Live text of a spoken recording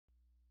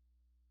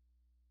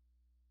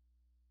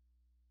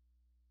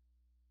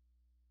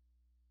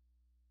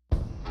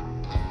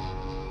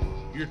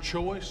Your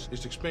choice is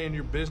to expand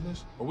your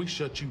business, or we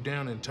shut you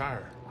down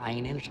entire. I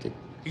ain't interested.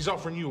 He's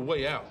offering you a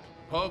way out.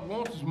 Pug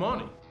wants his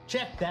money.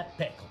 Check that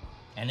pickle.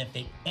 And if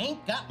they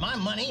ain't got my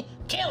money,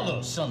 kill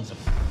those sons of...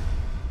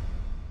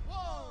 1,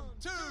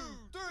 2,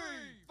 3,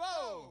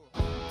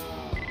 4.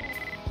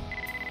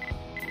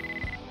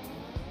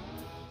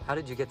 How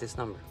did you get this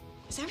number?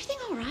 Is everything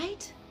all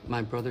right?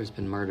 My brother's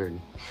been murdered.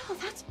 Bill,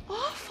 that's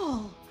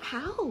awful.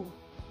 How?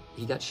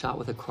 He got shot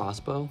with a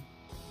crossbow.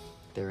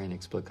 They're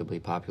inexplicably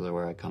popular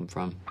where I come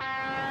from.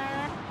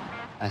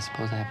 I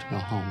suppose I have to go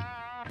home.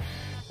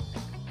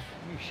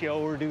 You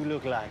sure do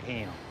look like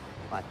him.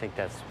 I think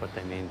that's what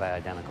they mean by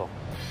identical.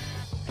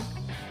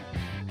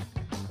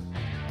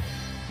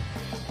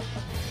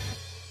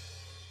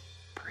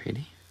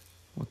 Brady?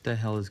 What the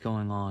hell is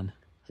going on?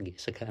 I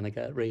guess I kind of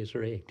got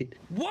resurrected.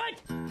 What?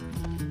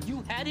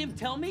 You had him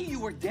tell me you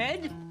were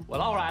dead?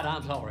 Well, all right,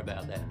 I'm sorry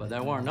about that, but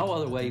there weren't no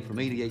other way for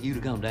me to get you to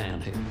come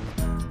down here.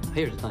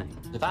 Here's the thing.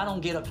 If I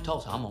don't get up to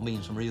Tulsa, I'm gonna be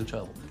in some real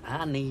trouble.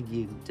 I need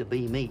you to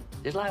be me,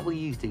 just like we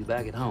used to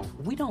back at home.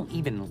 We don't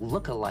even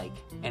look alike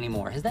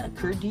anymore. Has that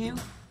occurred to you?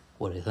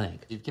 What do you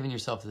think? You've given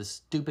yourself the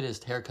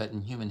stupidest haircut in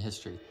human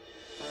history.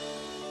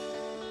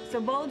 So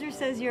Bulger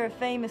says you're a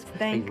famous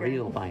banker.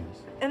 Real famous.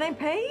 And they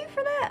pay you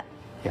for that?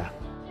 Yeah.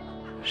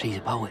 She's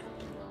a poet.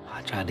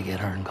 I tried to get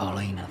her and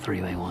Colleen a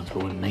three-way once,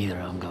 but wouldn't neither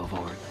of them go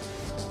for it.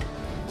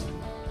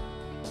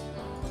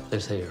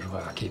 This here's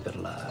where I keep it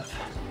alive.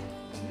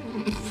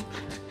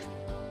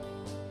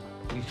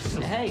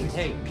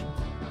 Hey.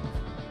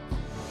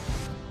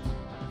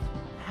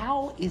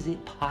 How is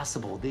it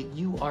possible that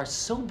you are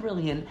so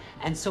brilliant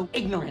and so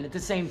ignorant at the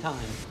same time?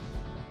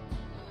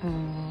 I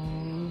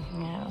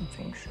don't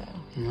think so.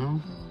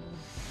 No?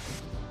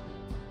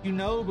 You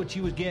know what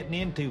you was getting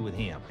into with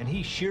him, and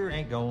he sure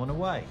ain't going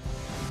away.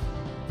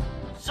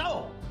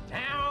 So,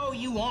 now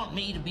you want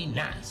me to be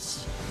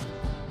nice.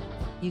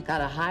 You got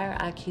a higher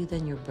IQ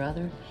than your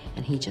brother,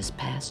 and he just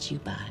passed you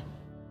by.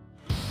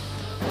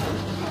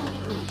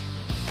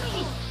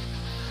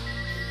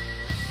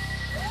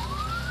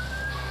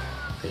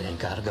 It ain't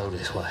gotta go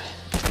this way.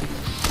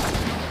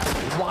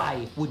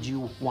 Why would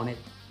you want it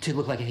to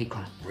look like a hate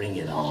crime? Bring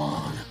it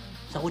on.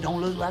 So it don't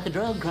look like a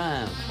drug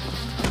crime.